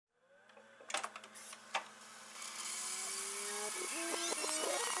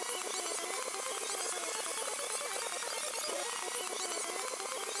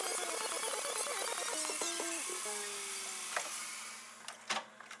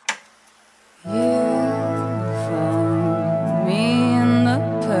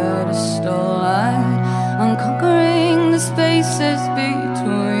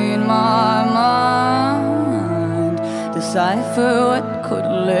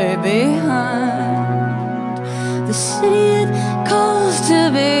behind. The city it calls to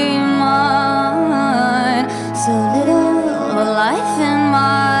be mine. So little of life in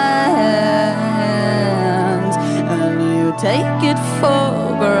my hands, and you take it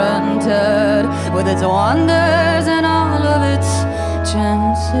for granted, with its wonders and all of its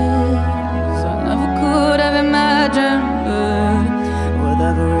chances. I never could have imagined it, with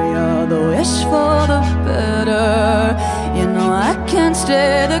every other wish for the better. You know I can't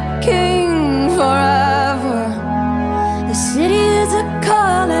stay the king forever. The city is a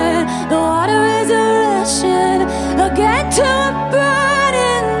calling, the water is a rushing, again to a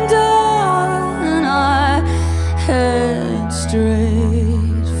burning dawn, and I head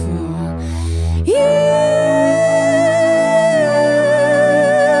straight for you.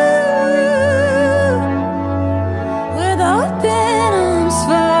 With open arms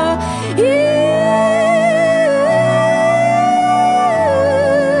for you.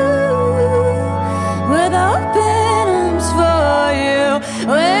 With open arms for you.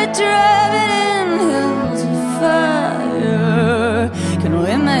 We're driving in hills of fire. Can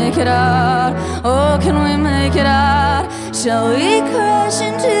we make it out? Oh, can we make it out? Shall we crash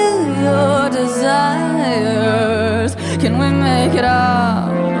into your desires? Can we make it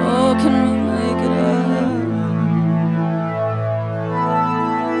out? Oh, can we make it out?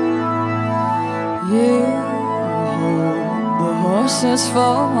 You hold the horses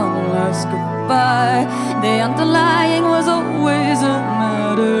for one last goodbye. The underlying was always a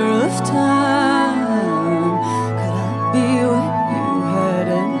matter of time. Could I be what you had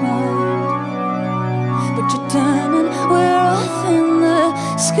in mind? But you're turning, we're off in the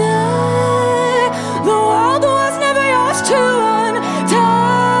sky. The world was never yours to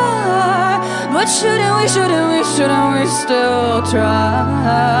untie. But shouldn't we still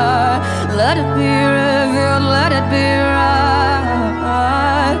try? Let it be revealed, let it be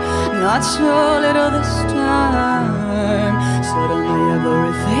right. Not so little this time. Suddenly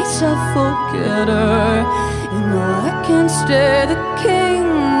every face I forget her. You know I can't stay the king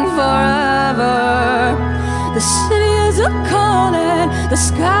forever. The city is a calling, the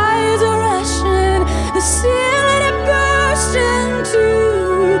sky is a rushing, the ceiling it burst into,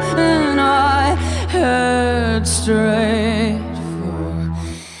 and I head straight for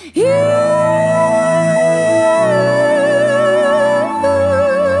you.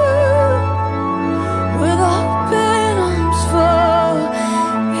 With open arms for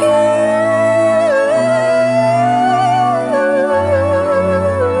you.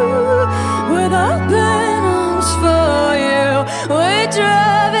 With open arms for you. We're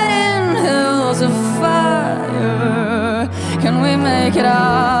driving in hills of fire. Can we make it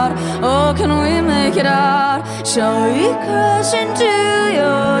out? Oh, can we make it out? Shall we crash into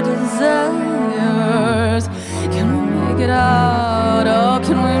your desires? Can we make it out? Oh,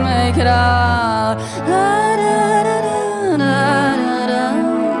 can we make it out? La, da, da, da, da, da, da.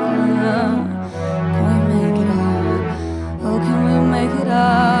 Can we make it out? Oh, can we make it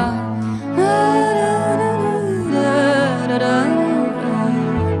out? La, da, da, da, da, da, da.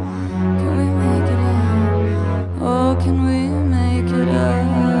 Can we make it out? Oh, can we make it out?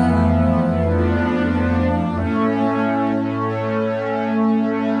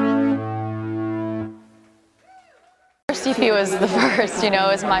 First EP was the first, it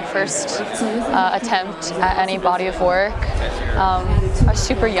was my first attempt at any body of work. I was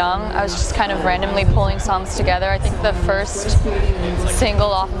super young. I was just kind of randomly pulling songs together. I think the first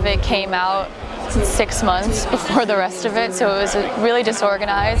single off of it came out 6 months before the rest of it, so it was really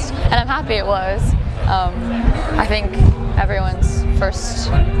disorganized, and I'm happy it was. I think everyone's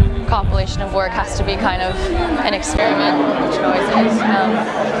first compilation of work has to be kind of an experiment, which it always is.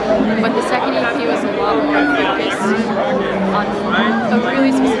 But the second EP was a lot more focused on a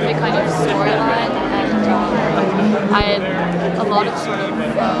really specific kind of storyline, and I had a lot of sort of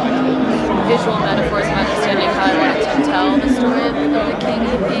visual metaphors and understanding how I wanted to tell the story of the King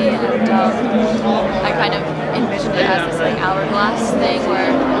EP, and I kind of envisioned it as this like hourglass thing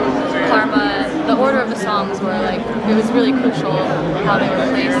where Karma, the order of the songs were like, it was really crucial how they were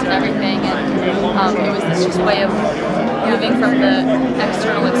placed and everything, and it was this just way of moving from the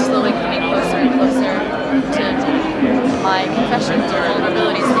external and slowly coming closer and closer to my confessions or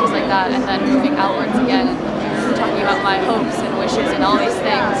vulnerabilities, things like that, and then moving outwards again and talking about my hopes and wishes and all these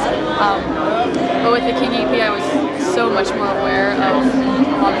things. But with the King EP, I was so much more aware of a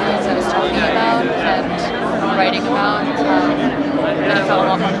lot of the things I was talking about and writing about, and it felt a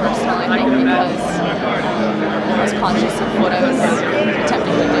lot more personal, I think, because I was conscious of what I was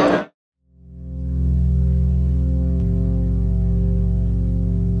attempting to do.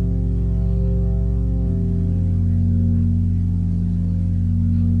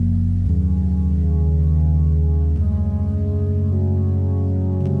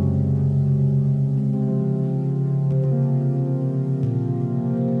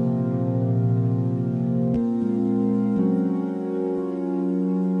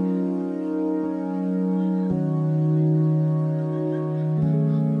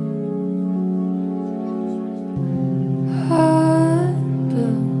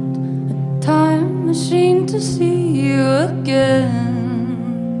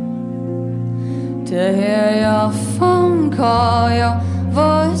 to hear your phone call, your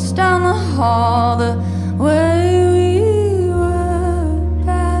voice down the hall, the way we were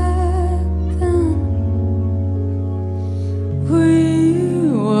back then.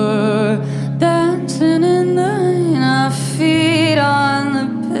 We were dancing in the rain, our feet on the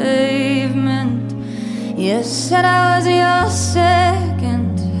pavement. You said I was your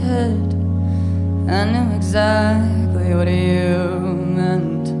second head. I knew exactly what you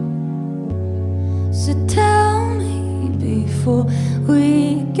meant. So tell me before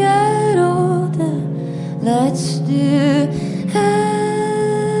we get older, let's do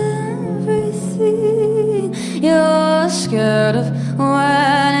everything. You're scared of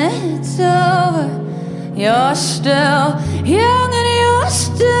when it's over. You're still young and you're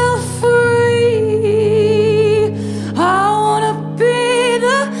still free. I wanna be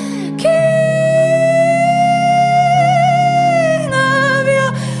the king of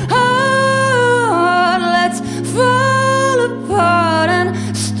your heart. Let's fall apart and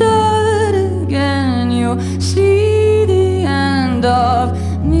start again. You'll see the end of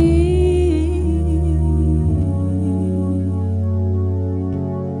me.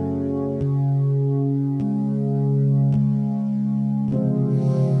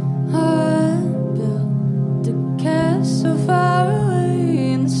 I built a castle far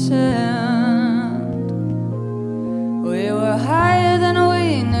away in the sand. We were higher than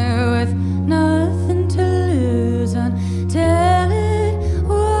we knew, with nothing to lose until it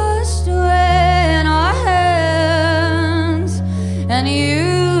washed away in our hands. And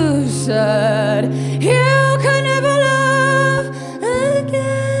you said you could never love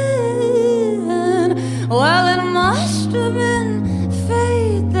again. Well, it must have been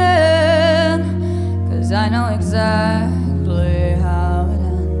fate then, 'cause I know exactly how it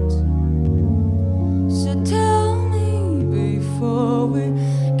ends. So tell me before we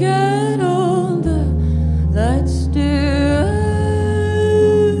get older, let's do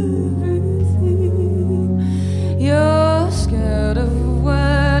everything. You're scared of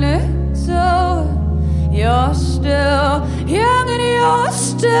when it's over. You're still young and you're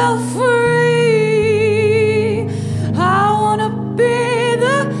still free. I wanna be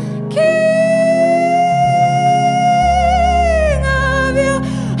the king of your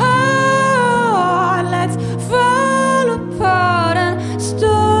heart. Let's fall apart and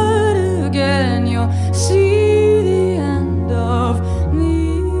start again. You'll see the end of me.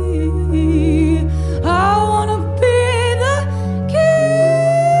 I wanna be the king.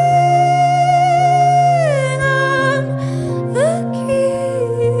 I'm the king.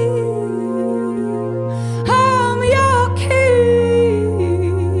 I'm your king.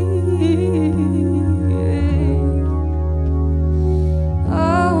 I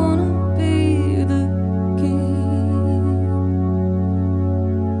wanna be the king.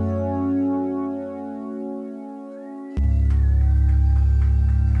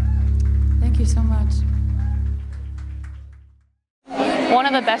 Thank you so much. One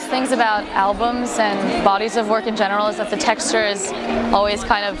of the best things about albums and bodies of work in general is that the texture is always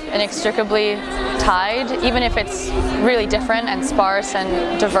kind of inextricably tied, even if it's really different and sparse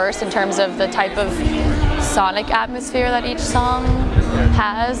and diverse in terms of the type of sonic atmosphere that each song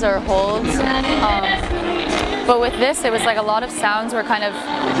has or holds. But with this, it was like a lot of sounds were kind of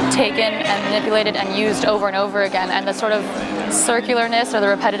taken and manipulated and used over and over again, and the sort of circularness or the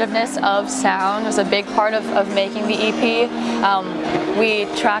repetitiveness of sound was a big part of making the EP. We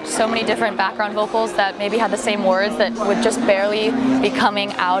tracked so many different background vocals that maybe had the same words that would just barely be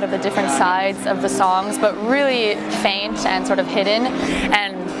coming out of the different sides of the songs, but really faint and sort of hidden.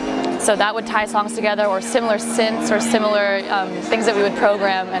 And so that would tie songs together, or similar synths or similar things that we would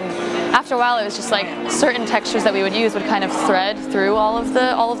program. And after a while, it was just like certain textures that we would use would kind of thread through all of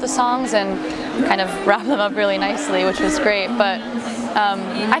the songs and kind of wrap them up really nicely, which was great. But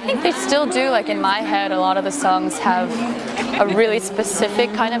I think they still do, like in my head, a lot of the songs have a really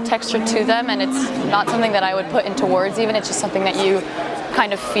specific kind of texture to them, and it's not something that I would put into words even. It's just something that you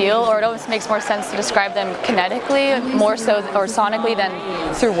kind of feel, or it almost makes more sense to describe them kinetically more so, or sonically, than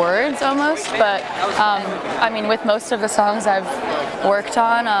through words almost. But I mean, with most of the songs I've worked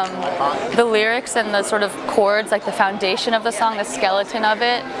on, the lyrics and the sort of chords, like the foundation of the song, the skeleton of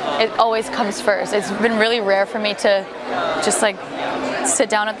it, it always comes first. It's been really rare for me to just like sit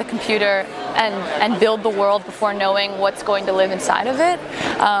down at the computer and build the world before knowing what's going to live inside of it.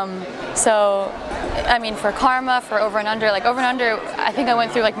 So I mean, for Karma, for Over and Under, like Over and Under, I think I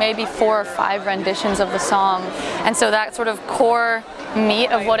went through like maybe 4 or 5 renditions of the song, and so that sort of core meat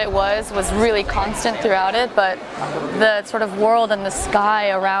of what it was really constant throughout it, but the sort of world and the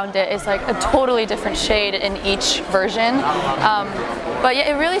sky around it is like a totally different shade in each version. But yeah,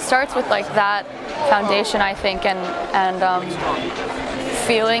 it really starts with like that foundation, I think, and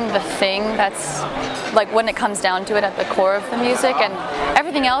feeling the thing that's like when it comes down to it at the core of the music, and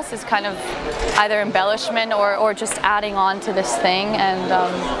everything else is kind of either embellishment or just adding on to this thing,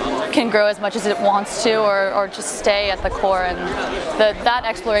 and can grow as much as it wants to, or just stay at the core. And that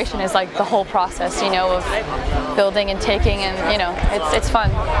exploration is like the whole process, you know, of building and taking, and you know, it's fun.